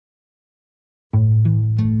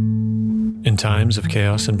In times of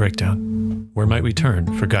chaos and breakdown, where might we turn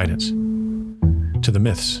for guidance? To the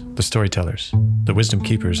myths, the storytellers, the wisdom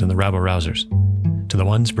keepers, and the rabble-rousers. To the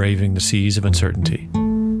ones braving the seas of uncertainty,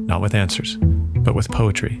 not with answers, but with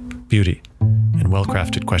poetry, beauty, and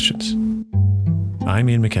well-crafted questions. I'm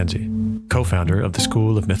Ian McKenzie, co-founder of the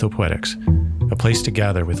School of Mythopoetics, a place to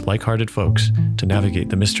gather with like-hearted folks to navigate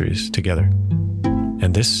the mysteries together.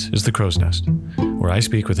 And this is The Crow's Nest, where I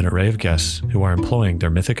speak with an array of guests who are employing their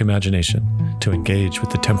mythic imagination to engage with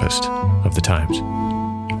the tempest of the times.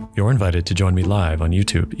 You're invited to join me live on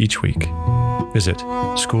YouTube each week. Visit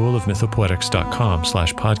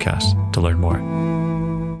schoolofmythopoetics.com/podcast to learn more.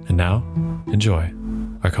 And now, enjoy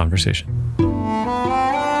our conversation.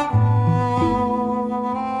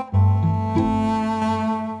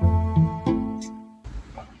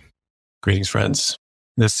 Greetings, friends.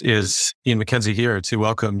 This is Ian McKenzie here to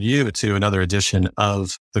welcome you to another edition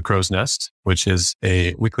of The Crow's Nest, which is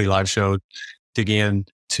a weekly live show digging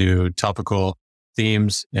into topical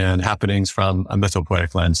themes and happenings from a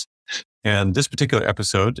mythopoetic lens. And this particular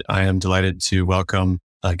episode, I am delighted to welcome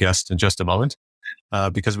a guest in just a moment,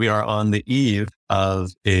 because we are on the eve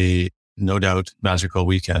of a no doubt magical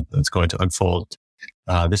weekend that's going to unfold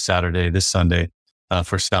this Saturday, this Sunday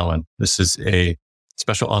for Samhain. This is a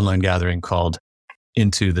special online gathering called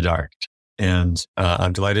Into the Dark. And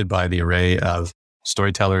I'm delighted by the array of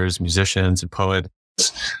storytellers, musicians, and poets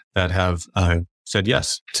that have said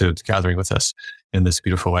yes to gathering with us in this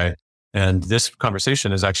beautiful way. And this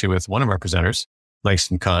conversation is actually with one of our presenters,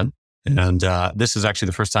 LANGSTON KAHN. And this is actually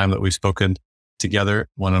the first time that we've spoken together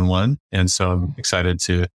one-on-one. And so I'm excited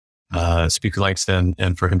to speak with LANGSTON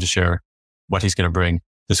and for him to share what he's going to bring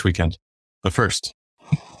this weekend. But first,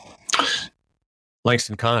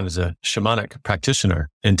 LANGSTON KAHN is a shamanic practitioner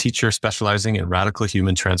and teacher specializing in radical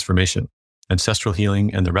human transformation, ancestral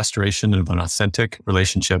healing, and the restoration of an authentic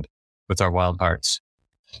relationship with our wild hearts.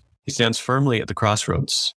 He stands firmly at the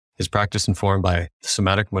crossroads, his practice informed by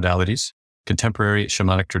somatic modalities, contemporary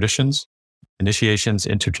shamanic traditions, initiations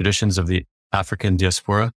into traditions of the African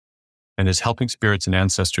diaspora, and is helping spirits and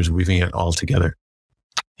ancestors weaving it all together.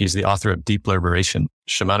 He's the author of Deep Liberation,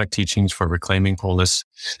 Shamanic Teachings for Reclaiming Wholeness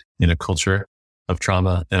in a Culture of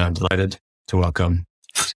Trauma, and I'm delighted to welcome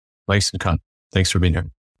LANGSTON KAHN. Thanks for being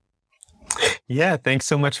here. Yeah, thanks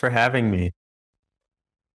so much for having me.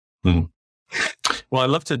 Well, I'd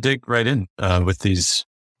love to dig right in with these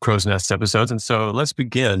Crow's Nest episodes. And so let's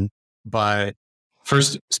begin by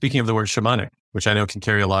first speaking of the word shamanic, which I know can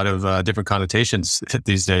carry a lot of different connotations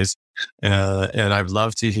these days. And I'd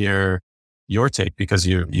love to hear your take, because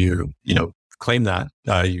you claim that,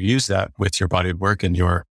 you use that with your body of work and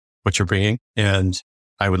what you're bringing. And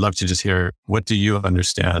I would love to just hear, what do you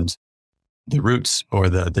understand the roots or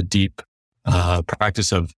the deep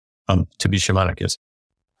practice of to be shamanic is?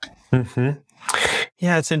 Mm-hmm.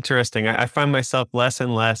 Yeah, it's interesting. I find myself less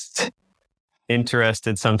and less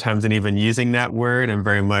interested sometimes in even using that word, and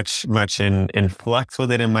very much in flux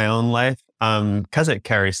with it in my own life, because it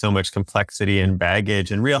carries so much complexity and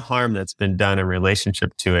baggage and real harm that's been done in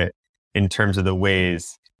relationship to it in terms of the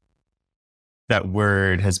ways that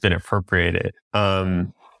word has been appropriated.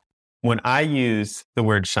 When I use the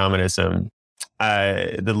word shamanism,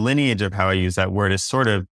 the lineage of how I use that word is sort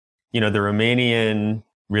of, the Romanian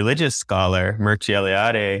religious scholar,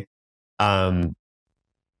 Mircea Eliade,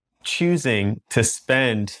 choosing to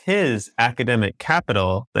spend his academic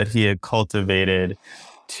capital that he had cultivated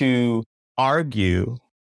to argue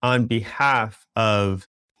on behalf of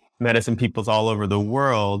medicine peoples all over the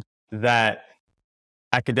world that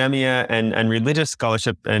academia and religious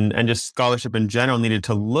scholarship and just scholarship in general needed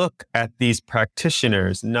to look at these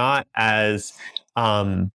practitioners not as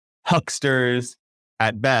hucksters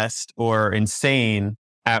at best or insane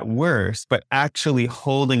at worst, but actually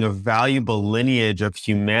holding a valuable lineage of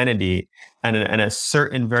humanity and a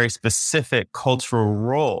certain very specific cultural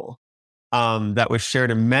role that was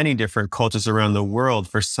shared in many different cultures around the world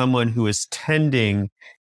for someone who is tending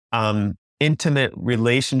intimate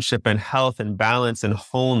relationship and health and balance and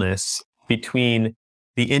wholeness between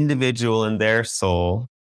the individual and their soul,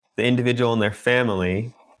 the individual and their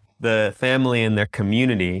family, the family and their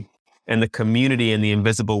community, and the community and the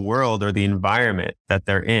invisible world or the environment that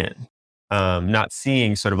they're in. Not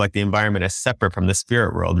seeing sort of like the environment as separate from the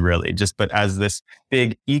spirit world, really, but as this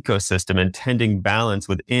big ecosystem, and tending balance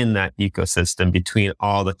within that ecosystem between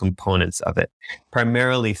all the components of it,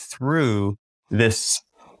 primarily through this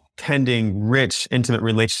tending rich, intimate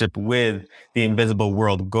relationship with the invisible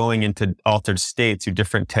world, going into altered states through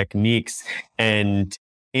different techniques, and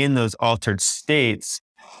in those altered states,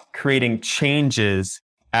 creating changes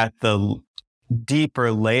at the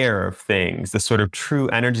deeper layer of things, the sort of true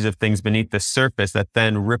energies of things beneath the surface that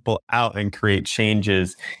then ripple out and create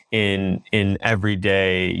changes in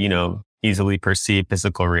everyday, easily perceived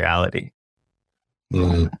physical reality.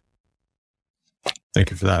 Mm.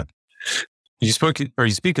 Thank you for that. You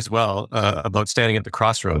speak as well about standing at the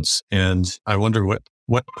crossroads, and I wonder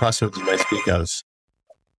what crossroads you might speak of,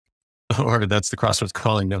 or that's the crossroads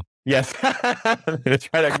calling. No. Yes, I'm gonna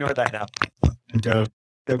try to ignore that now. The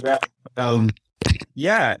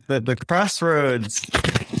crossroads.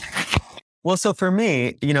 Well, so for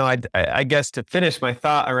me, I guess to finish my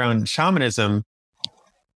thought around shamanism,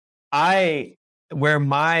 where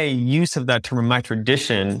my use of that term in my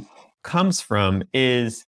tradition comes from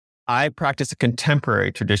is I practice a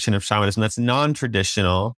contemporary tradition of shamanism that's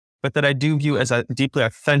non-traditional, but that I do view as deeply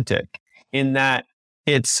authentic, in that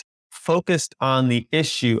it's focused on the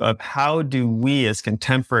issue of how do we as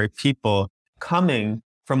contemporary people, coming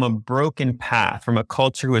from a broken path, from a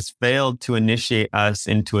culture who has failed to initiate us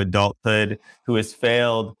into adulthood, who has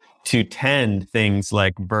failed to tend things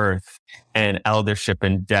like birth and eldership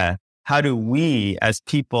and death, how do we as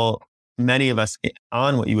people, many of us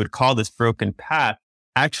on what you would call this broken path,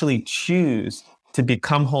 actually choose to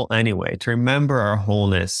become whole anyway, to remember our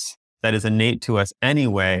wholeness that is innate to us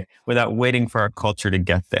anyway, without waiting for our culture to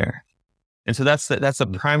get there. And so that's the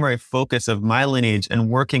primary focus of my lineage, and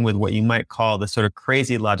working with what you might call the sort of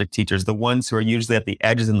crazy logic teachers, the ones who are usually at the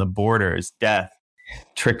edges and the borders, death,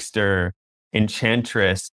 trickster,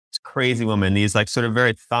 enchantress, crazy woman, these like sort of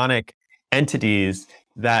very chthonic entities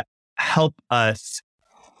that help us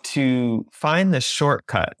to find the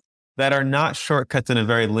shortcut, that are not shortcuts in a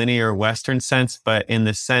very linear Western sense, but in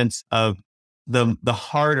the sense of the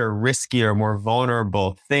harder, riskier, more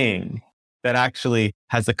vulnerable thing that actually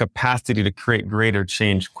has the capacity to create greater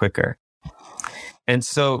change quicker. And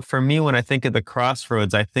so for me, when I think of the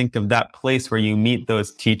crossroads, I think of that place where you meet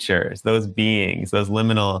those teachers, those beings, those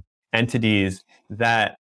liminal entities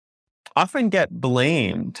that often get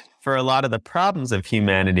blamed for a lot of the problems of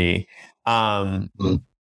humanity,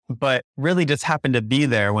 but really just happen to be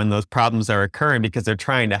there when those problems are occurring, because they're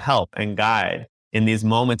trying to help and guide in these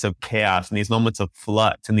moments of chaos, in these moments of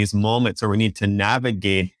flux, in these moments where we need to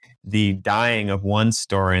navigate the dying of one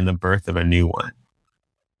story and the birth of a new one.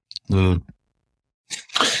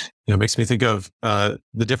 It makes me think of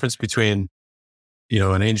the difference between,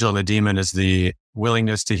 an angel and a demon is the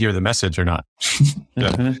willingness to hear the message or not.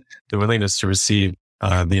 The willingness to receive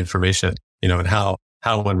the information, and how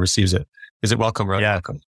one receives it. Is it welcome or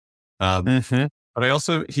unwelcome? But I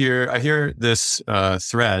also hear this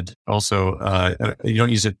thread also. You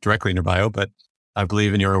don't use it directly in your bio, but I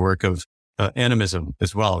believe in your work of animism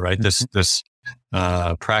as well, right? This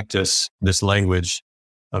practice, this language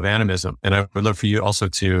of animism. And I would love for you also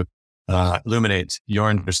to illuminate your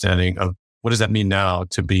understanding of what does that mean now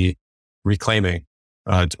to be reclaiming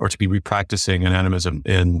or to be repracticing an animism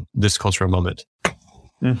in this cultural moment.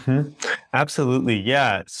 Absolutely.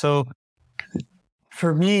 Yeah. So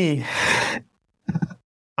for me,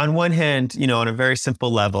 on one hand, on a very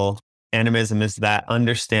simple level, animism is that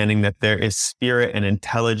understanding that there is spirit and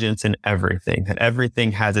intelligence in everything, that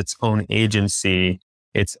everything has its own agency,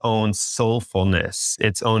 its own soulfulness,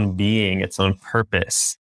 its own being, its own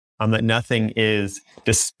purpose, that nothing is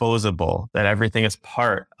disposable, that everything is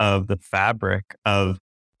part of the fabric of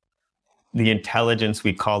the intelligence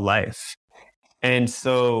we call life. And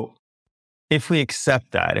so if we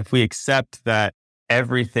accept that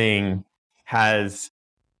everything has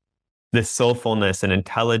this soulfulness and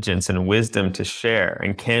intelligence and wisdom to share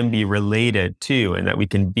and can be related to, and that we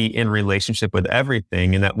can be in relationship with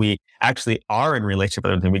everything, and that we actually are in relationship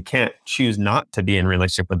with everything. We can't choose not to be in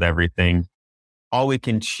relationship with everything. All we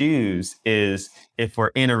can choose is if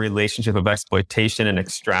we're in a relationship of exploitation and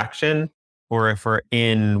extraction, or if we're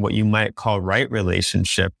in what you might call right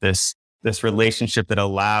relationship, this relationship that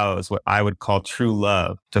allows what I would call true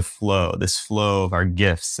love to flow, this flow of our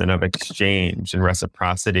gifts and of exchange and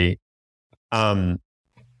reciprocity.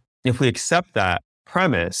 If we accept that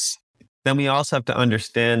premise, then we also have to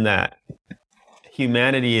understand that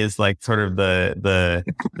humanity is like sort of the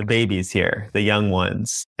babies here, the young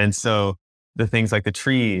ones. And so the things like the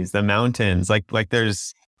trees, the mountains, like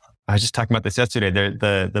there's, I was just talking about this yesterday,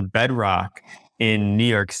 the bedrock in New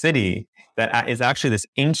York City that is actually this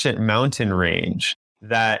ancient mountain range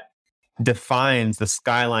that defines the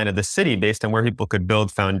skyline of the city based on where people could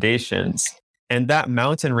build foundations. And that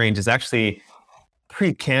mountain range is actually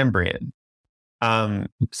Precambrian.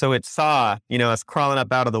 So it saw, us crawling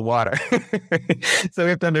up out of the water. So we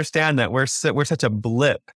have to understand that we're such a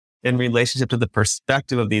blip in relationship to the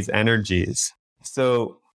perspective of these energies.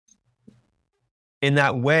 So in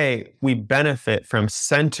that way, we benefit from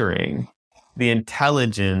centering the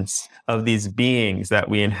intelligence of these beings that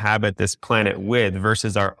we inhabit this planet with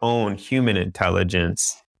versus our own human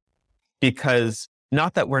intelligence. Because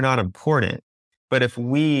not that we're not important, but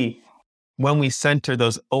when we center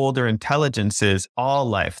those older intelligences, all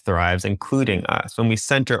life thrives, including us. When we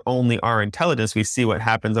center only our intelligence, we see what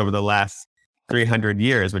happens over the last 300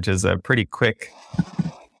 years, which is a pretty quick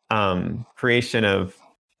creation of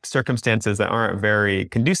circumstances that aren't very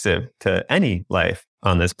conducive to any life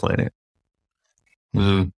on this planet.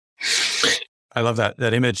 Mm. I love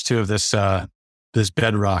that image too of this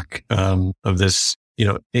bedrock of this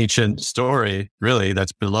ancient story, really,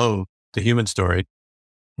 that's below the human story,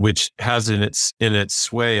 which has in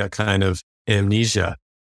its way a kind of amnesia,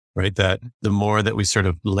 right? That the more that we sort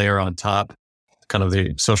of layer on top kind of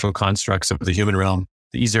the social constructs of the human realm,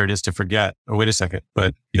 the easier it is to forget, oh, wait a second,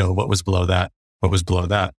 but what was below that? What was below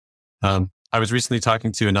that? I was recently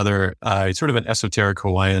talking to another, sort of an esoteric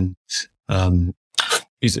Hawaiian,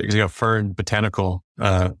 he's a fern botanical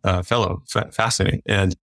fellow, fascinating.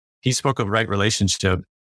 And he spoke of right relationship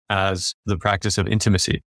as the practice of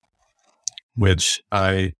intimacy, which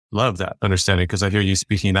I love that understanding because I hear you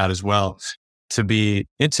speaking that as well. To be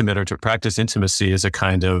intimate or to practice intimacy is a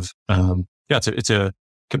kind of, it's a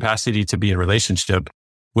capacity to be in relationship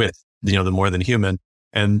with, the more than human.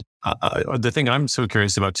 And the thing I'm so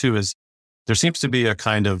curious about too is there seems to be a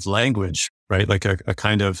kind of language, right? Like a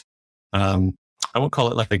kind of, I won't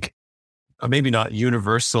call it like maybe not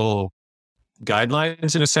universal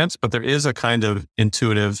guidelines in a sense, but there is a kind of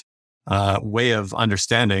intuitive way of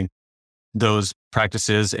understanding those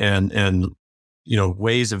practices and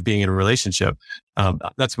ways of being in a relationship.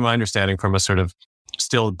 That's my understanding from a sort of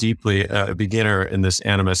still deeply a beginner in this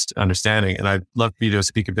animist understanding. And I'd love for you to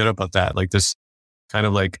speak a bit about that, like this kind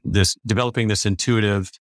of like this developing this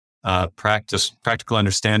intuitive practical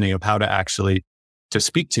understanding of how to actually to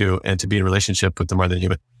speak to and to be in relationship with the more than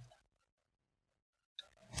human.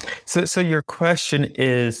 So your question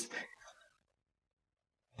is,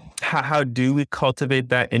 how do we cultivate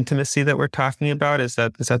that intimacy that we're talking about? Is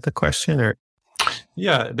that the question? Or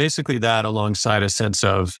yeah, basically that bet a sense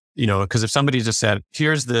of, because if somebody just said,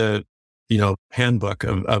 here's the, handbook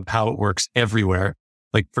of how it works everywhere,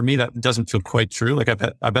 like for me, that doesn't feel quite true. Like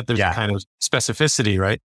I bet there's a kind of specificity,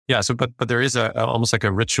 right? Yeah. So, but there is almost like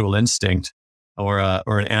a ritual instinct or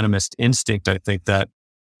an animist instinct, I think, that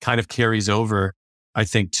kind of carries over, I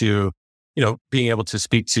think, to, being able to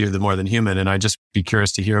speak to the more than human. And I'd just be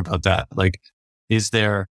curious to hear about that. Like, is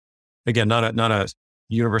there, again, not a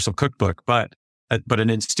universal cookbook, but an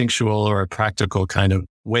instinctual or a practical kind of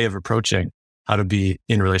way of approaching how to be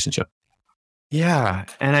in relationship? Yeah.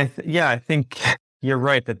 And I think you're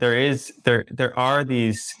right that there are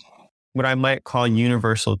these, what I might call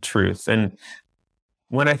universal truths. And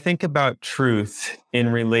when I think about truth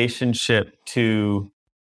in relationship to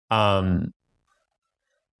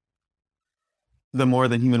the more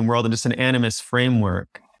than human world and just an animist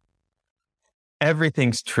framework,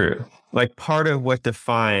 everything's true. Like part of what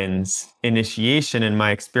defines initiation in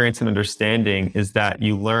my experience and understanding is that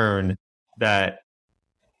you learn that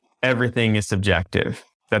everything is subjective,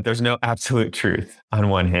 that there's no absolute truth on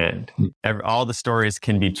one hand. All the stories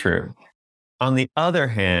can be true. On the other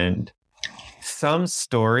hand, some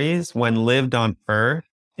stories, when lived on Earth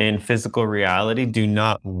in physical reality, do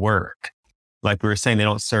not work. Like we were saying, they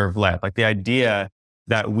don't serve life. Like the idea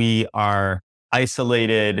that we are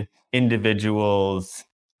isolated individuals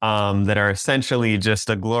that are essentially just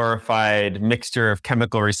a glorified mixture of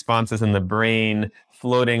chemical responses in the brain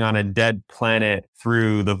floating on a dead planet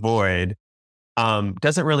through the void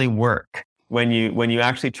doesn't really work. When you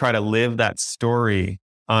actually try to live that story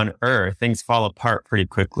on Earth, things fall apart pretty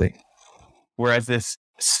quickly. Whereas this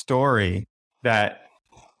story that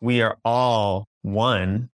we are all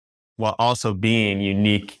one, while also being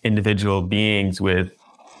unique individual beings with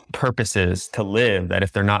purposes to live, that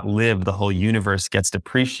if they're not lived, the whole universe gets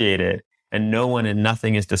depreciated and no one and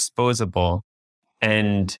nothing is disposable.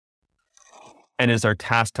 And is our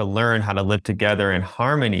task to learn how to live together in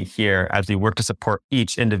harmony here as we work to support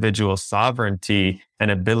each individual's sovereignty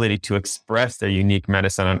and ability to express their unique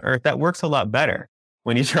medicine on Earth. That works a lot better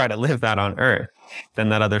when you try to live that on Earth than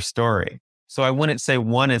that other story. So I wouldn't say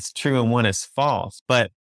one is true and one is false, but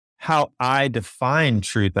how I define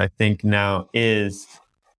truth, I think now, is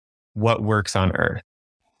what works on Earth.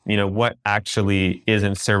 What actually is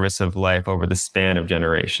in service of life over the span of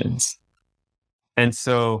generations. And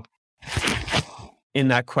so in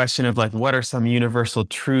that question of like, what are some universal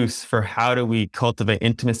truths for how do we cultivate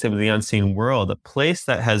intimacy with the unseen world? A place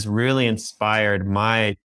that has really inspired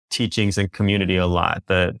my teachings and community a lot,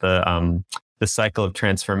 the the cycle of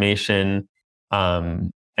transformation,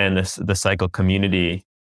 and the cycle community,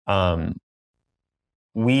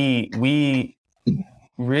 we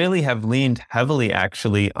really have leaned heavily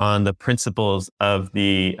actually on the principles of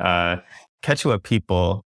the Quechua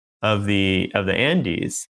people of the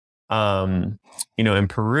Andes, in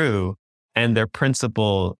Peru, and their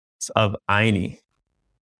principles of Aini.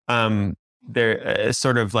 They're a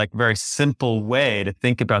sort of like very simple way to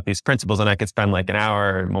think about these principles. And I could spend like an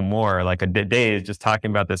hour or more, like a day just talking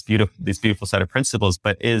about these beautiful set of principles.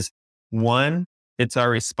 But is one, it's our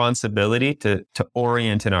responsibility to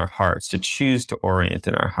orient in our hearts, to choose to orient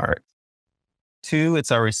in our heart. Two,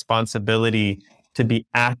 it's our responsibility to be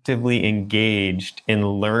actively engaged in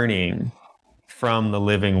learning from the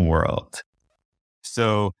living world.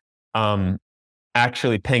 So,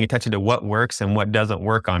 actually paying attention to what works and what doesn't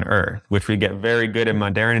work on Earth, which we get very good in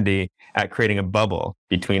modernity at creating a bubble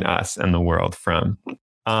between us and the world from.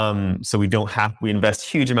 So we invest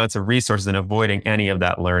huge amounts of resources in avoiding any of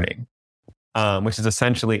that learning, which is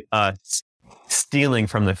essentially us stealing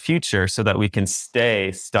from the future so that we can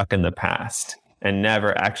stay stuck in the past and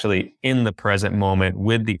never actually in the present moment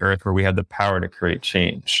with the Earth, where we have the power to create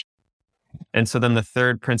change. And so then the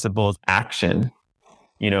third principle is action,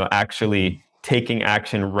 actually taking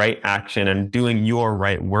action, right action, and doing your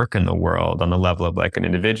right work in the world on the level of like an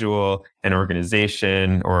individual, an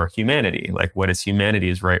organization, or humanity. Like, what is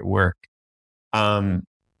humanity's right work? And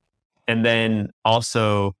then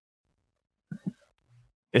also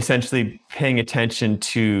essentially paying attention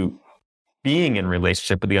to being in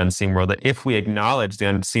relationship with the unseen world, that if we acknowledge the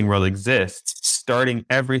unseen world exists, starting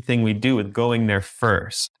everything we do with going there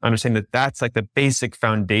first, understanding that that's like the basic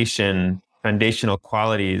foundational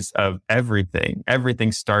qualities of everything.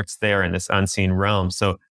 Everything starts there in this unseen realm.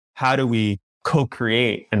 So how do we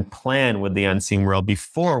co-create and plan with the unseen world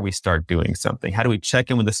before we start doing something? How do we check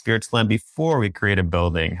in with the spirits land before we create a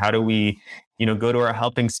building? How do we, go to our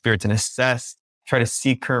helping spirits and assess, try to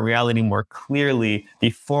see current reality more clearly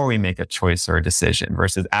before we make a choice or a decision,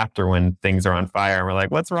 versus after, when things are on fire and we're like,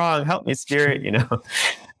 what's wrong? Help me, spirit,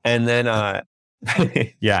 And then,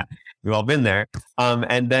 yeah, we've all been there.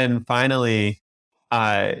 And then finally,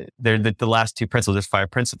 the last two principles, there's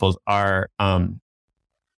 5 principles, are,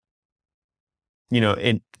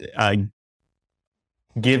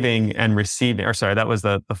 giving and receiving. Or sorry, that was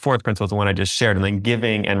the fourth principle, the one I just shared. And then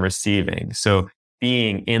giving and receiving. So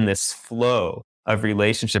being in this flow of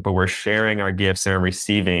relationship where we're sharing our gifts and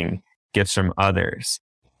receiving gifts from others.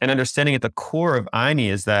 And understanding at the core of Aini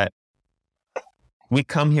is that we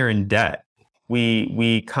come here in debt.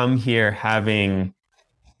 We come here being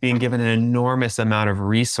given an enormous amount of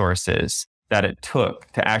resources that it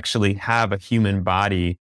took to actually have a human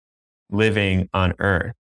body living on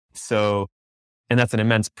Earth. So, and that's an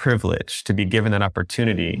immense privilege to be given that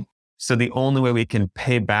opportunity. So the only way we can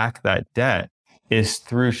pay back that debt is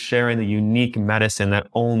through sharing the unique medicine that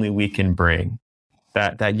only we can bring,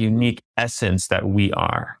 that unique essence that we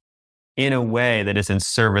are, in a way that is in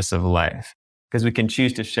service of life. Because we can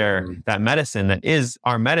choose to share that medicine that is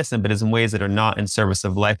our medicine, but is in ways that are not in service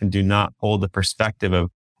of life and do not hold the perspective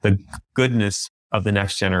of the goodness of the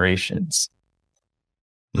next generations.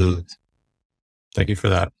 Thank you for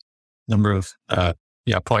that. Number of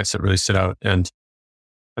points that really stood out. And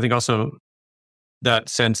I think also that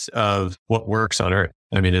sense of what works on Earth,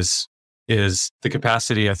 is the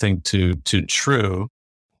capacity, I think, to true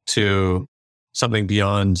to something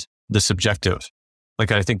beyond the subjective.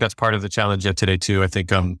 Like, I think that's part of the challenge of today too. I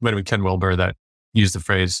think when Ken Wilber that used the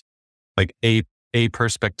phrase like a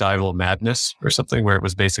perspectival madness or something, where it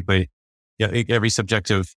was basically, every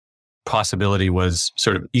subjective possibility was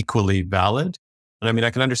sort of equally valid. And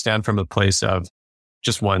I can understand from a place of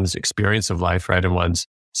just one's experience of life, right? And one's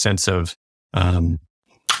sense of,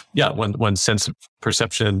 one's sense of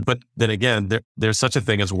perception. But then again, there's such a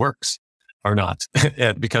thing as works or not,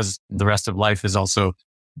 because the rest of life is also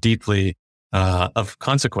deeply of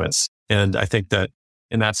consequence. And I think that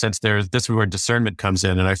in that sense, this is where discernment comes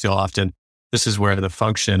in. And I feel often this is where the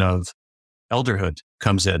function of elderhood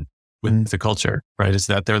comes in with the culture, right? Is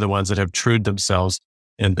that they're the ones that have trued themselves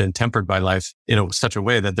and been tempered by life in such a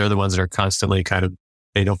way that they're the ones that are constantly kind of,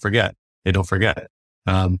 they don't forget.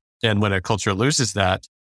 And when a culture loses that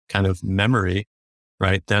kind of memory,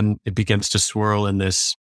 right, then it begins to swirl in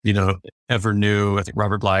this, ever new, I think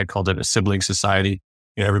Robert Bly called it a sibling society.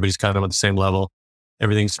 Everybody's kind of on the same level.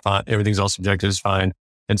 Everything's fine. Everything's all subjective is fine.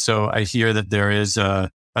 And so I hear that there is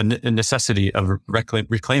a necessity of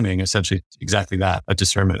reclaiming essentially exactly that, a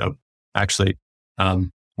discernment of actually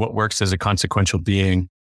what works as a consequential being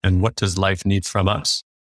and what does life need from us,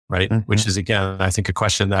 right? Mm-hmm. Which is, again, I think a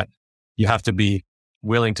question that you have to be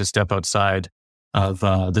willing to step outside of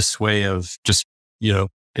the sway of just,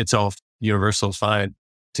 it's all universal fine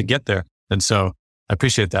to get there. And so I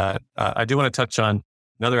appreciate that. I do want to touch on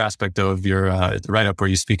another aspect, though, of your write-up where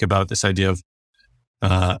you speak about this idea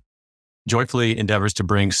of joyfully endeavors to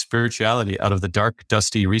bring spirituality out of the dark,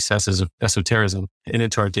 dusty recesses of esotericism and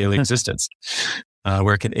into our daily existence,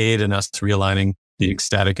 where it can aid in us realigning the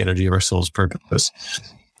ecstatic energy of our soul's purpose.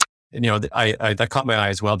 And, that caught my eye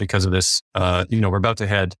as well because of this. We're about to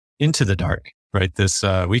head into the dark, right? This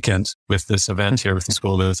weekend with this event here with the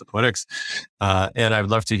School of Athletics. And I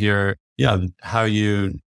would love to hear, how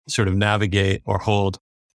you sort of navigate or hold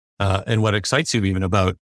and what excites you even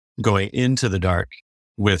about going into the dark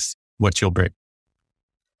with what you'll bring.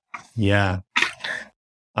 Yeah.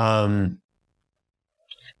 When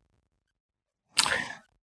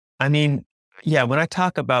I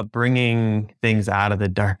talk about bringing things out of the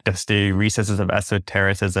dark, dusty recesses of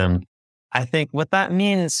esotericism, I think what that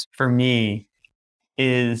means for me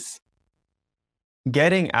is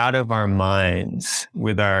getting out of our minds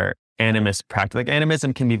with our animist practice. Like,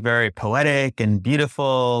 animism can be very poetic and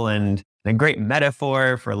beautiful and a great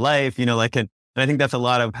metaphor for life, and I think that's a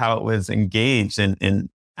lot of how it was engaged in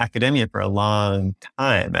academia for a long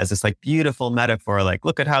time as this like beautiful metaphor. Like,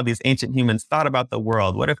 look at how these ancient humans thought about the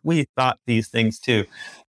world. What if we thought these things too?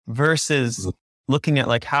 Versus looking at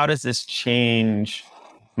like, how does this change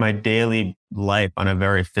my daily life on a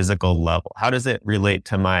very physical level? How does it relate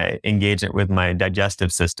to my engagement with my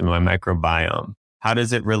digestive system, my microbiome? How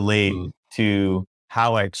does it relate to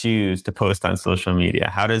how I choose to post on social media?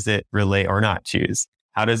 How does it relate or not choose?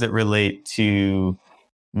 How does it relate to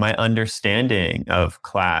my understanding of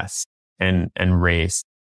class and race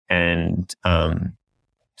and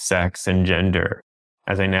sex and gender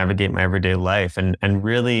as I navigate my everyday life and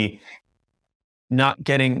really not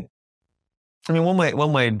getting...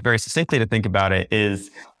 one way very succinctly to think about it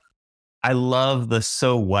is I love the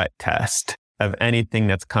so what test of anything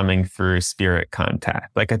that's coming through spirit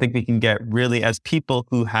contact. Like, I think we can get really, as people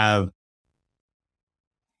who have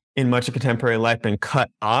in much of contemporary life been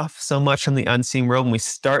cut off so much from the unseen world, when we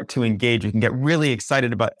start to engage, we can get really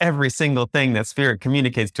excited about every single thing that spirit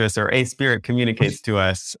communicates to us, or a spirit communicates to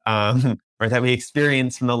us, or that we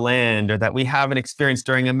experience from the land, or that we have an experience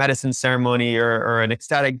during a medicine ceremony or an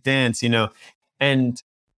ecstatic dance, And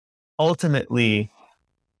ultimately,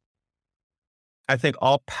 I think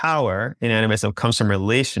all power in animism comes from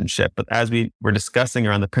relationship. But as we were discussing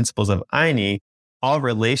around the principles of Aini, all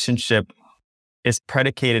relationship is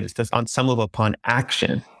predicated on some level upon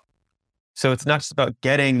action. So it's not just about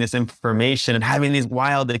getting this information and having these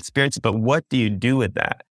wild experiences, but what do you do with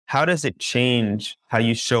that? How does it change how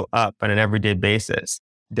you show up on an everyday basis?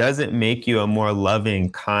 Does it make you a more loving,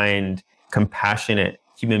 kind, compassionate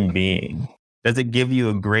human being? Does it give you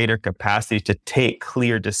a greater capacity to take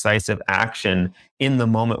clear, decisive action in the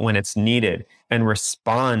moment when it's needed and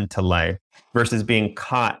respond to life versus being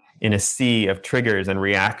caught in a sea of triggers and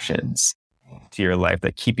reactions to your life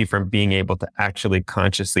that keep you from being able to actually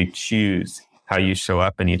consciously choose how you show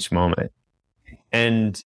up in each moment?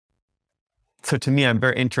 And so to me, I'm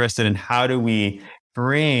very interested in how do we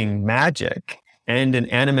bring magic and an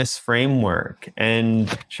animist framework and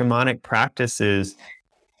shamanic practices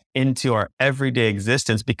into our everyday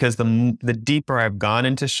existence, because the deeper I've gone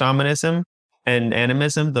into shamanism and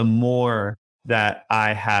animism, the more that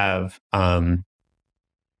I have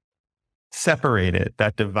separated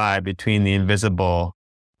that divide between the invisible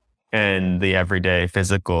and the everyday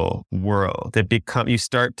physical world.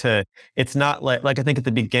 It's not like I think at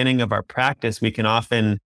the beginning of our practice, we can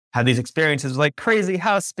often have these experiences like crazy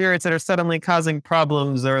house spirits that are suddenly causing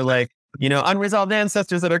problems, or like, unresolved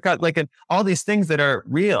ancestors that are and all these things that are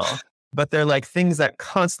real, but they're like things that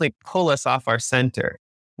constantly pull us off our center.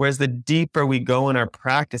 Whereas the deeper we go in our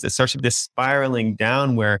practice, it starts to be this spiraling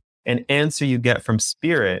down where an answer you get from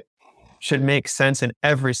spirit should make sense in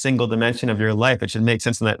every single dimension of your life. It should make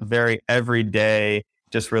sense in that very everyday,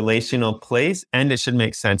 just relational place. And it should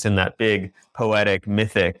make sense in that big, poetic,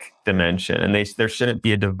 mythic dimension. And there shouldn't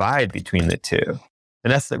be a divide between the two.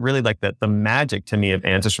 And that's really like the magic to me of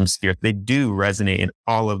answers from spirit. They do resonate in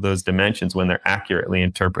all of those dimensions when they're accurately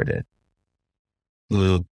interpreted.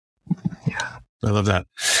 Yeah, I love that.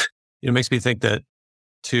 It makes me think that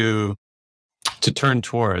to turn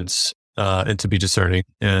towards and to be discerning,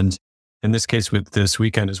 and in this case with this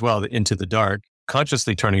weekend as well, into the dark,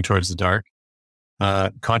 consciously turning towards the dark,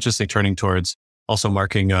 consciously turning towards also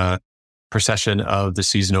marking a precession of the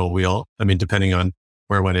seasonal wheel. I mean, depending on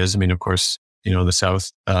where one is. I mean, of course, the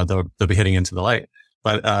south, they'll be hitting into the light.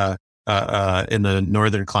 But in the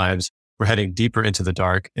northern climes, we're heading deeper into the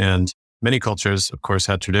dark. And many cultures, of course,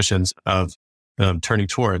 had traditions of turning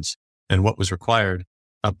towards, and what was required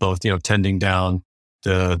of both, tending down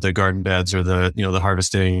the garden beds or the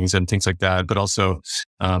harvestings and things like that, but also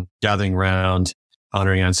gathering around,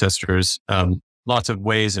 honoring ancestors. Lots of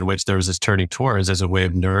ways in which there was this turning towards as a way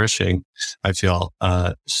of nourishing, I feel,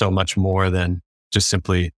 so much more than just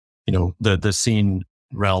simply, the seen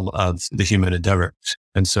realm of the human endeavor.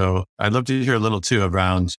 And so I'd love to hear a little too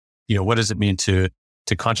around, what does it mean to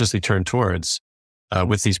consciously turn towards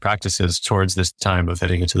with these practices towards this time of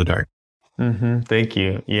heading into the dark? Mm-hmm. Thank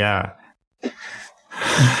you. Yeah.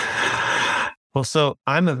 Well, so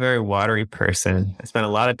I'm a very watery person. I spend a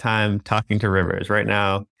lot of time talking to rivers. Right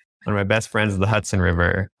now, one of my best friends is the Hudson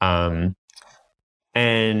River.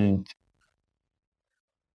 And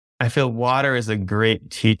I feel water is a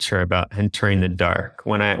great teacher about entering the dark.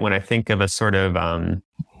 When I think of a sort of,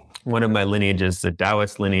 one of my lineages, the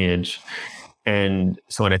Taoist lineage. And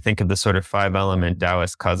so when I think of the sort of 5-element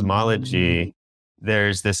Taoist cosmology,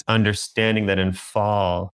 there's this understanding that in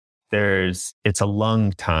fall, it's a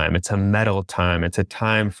lung time, it's a metal time, it's a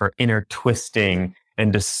time for inner twisting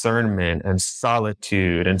and discernment and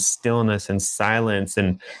solitude and stillness and silence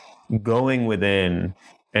and going within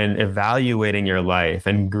and evaluating your life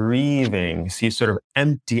and grieving. So you sort of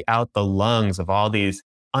empty out the lungs of all these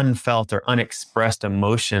unfelt or unexpressed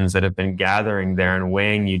emotions that have been gathering there and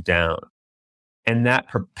weighing you down. And that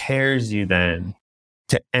prepares you then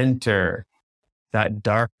to enter that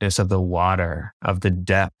darkness of the water, of the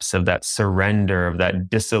depths, of that surrender, of that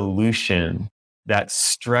dissolution that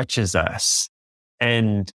stretches us.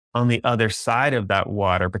 And on the other side of that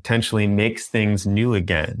water, potentially makes things new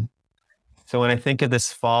again. So when I think of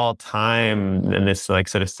this fall time and this like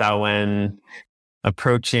sort of Samhain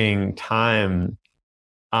approaching time,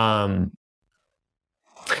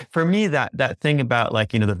 for me, that thing about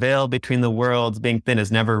like, the veil between the worlds being thin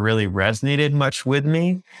has never really resonated much with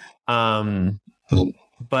me.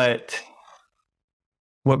 But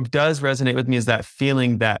what does resonate with me is that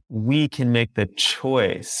feeling that we can make the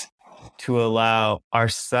choice to allow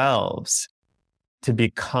ourselves to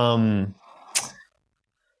become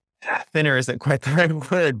thinner isn't quite the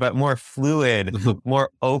right word, but more fluid, more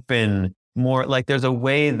open, more like there's a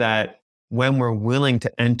way that when we're willing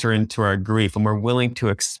to enter into our grief, when we're willing to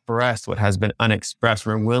express what has been unexpressed,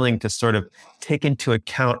 we're willing to sort of take into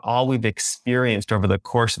account all we've experienced over the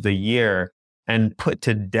course of the year and put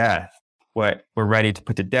to death what we're ready to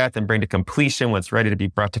put to death and bring to completion, what's ready to be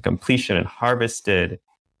brought to completion and harvested,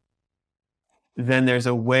 then there's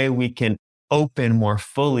a way we can open more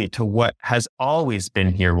fully to what has always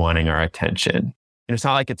been here wanting our attention. And it's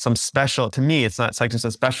not like it's some special, to me, it's not like just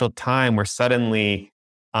a special time where suddenly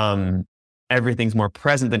everything's more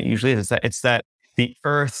present than it usually is. It's that the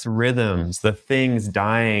earth's rhythms, the things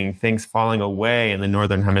dying, things falling away in the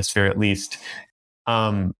Northern Hemisphere at least,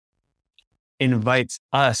 invites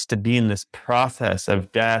us to be in this process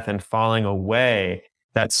of death and falling away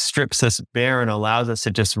that strips us bare and allows us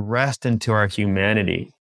to just rest into our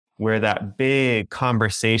humanity, where that big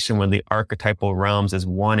conversation with the archetypal realms is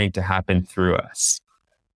wanting to happen through us.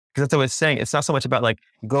 Because that's what I was saying. It's not so much about like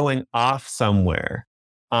going off somewhere,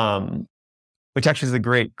 which actually is a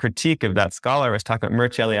great critique of that scholar I was talking about,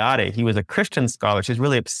 Mircea Eliade. He was a Christian scholar. She's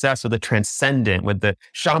really obsessed with the transcendent, with the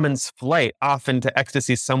shaman's flight off into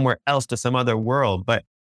ecstasy somewhere else to some other world. But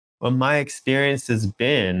what my experience has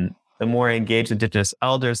been, the more I engage Indigenous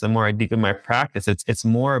elders, the more I deepen my practice, it's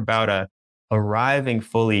more about arriving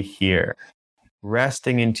fully here,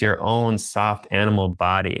 resting into your own soft animal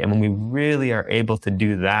body. And when we really are able to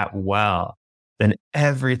do that well, then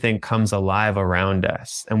everything comes alive around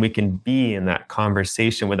us. And we can be in that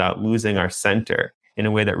conversation without losing our center in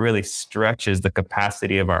a way that really stretches the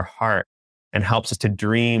capacity of our heart and helps us to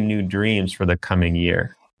dream new dreams for the coming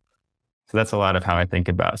year. So that's a lot of how I think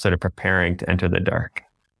about sort of preparing to enter the dark.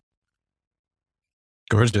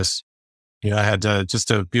 Gorgeous. Yeah, I had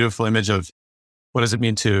just a beautiful image of what does it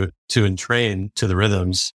mean to entrain to the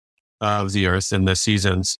rhythms of the earth and the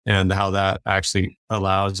seasons, and how that actually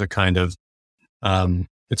allows a kind of,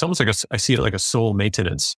 it's almost like I see it like a soul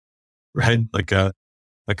maintenance, right? Like a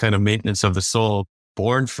kind of maintenance of the soul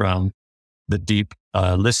born from the deep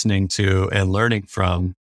listening to and learning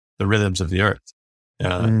from the rhythms of the earth.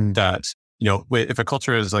 That, if a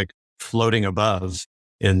culture is like floating above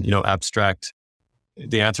in, abstract,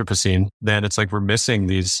 the Anthropocene, then it's like we're missing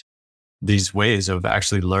these ways of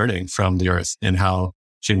actually learning from the earth and how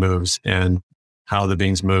she moves and how the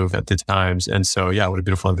beings move at the times. And so, yeah, what a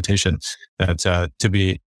beautiful invitation that to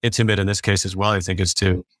be intimate in this case as well, I think, is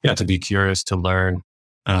to be curious, to learn,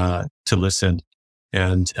 to listen,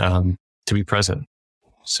 and to be present.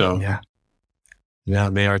 So,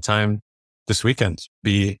 may our time this weekend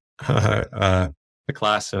be a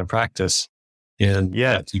class and a practice in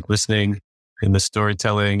deep listening, in the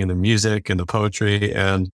storytelling, and the music, and the poetry.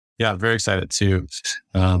 And yeah, I'm very excited to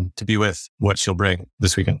be with what she'll bring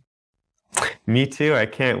this weekend. Me too. I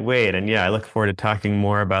can't wait. And yeah, I look forward to talking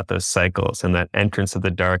more about those cycles and that entrance of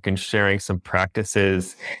the dark and sharing some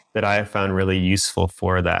practices that I have found really useful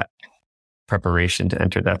for that preparation to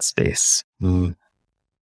enter that space.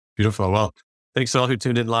 Beautiful. Well, thanks to all who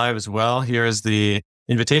tuned in live as well. Here is the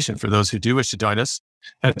invitation for those who do wish to join us.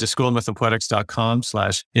 Head to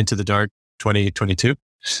schoolofmythopoetics.com/into-the-dark-2022.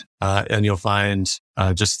 And you'll find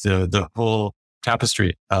just the whole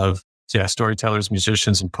tapestry of storytellers,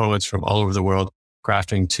 musicians, and poets from all over the world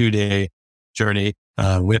crafting 2-day journey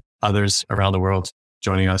with others around the world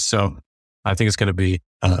joining us. So I think it's going to be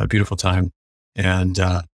a beautiful time, and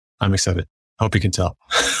I'm excited. Hope you can tell.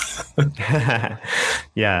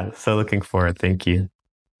 Yeah, so looking forward. Thank you.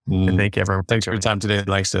 And thank you, everyone. Thanks for your time today,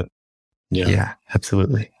 LANGSTON. Yeah,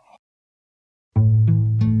 absolutely.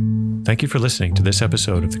 Thank you for listening to this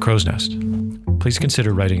episode of The Crow's Nest. Please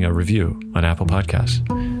consider writing a review on Apple Podcasts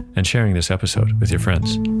and sharing this episode with your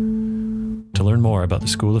friends. To learn more about the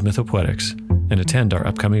School of Mythopoetics and attend our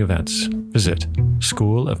upcoming events, visit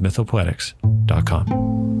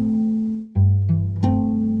schoolofmythopoetics.com.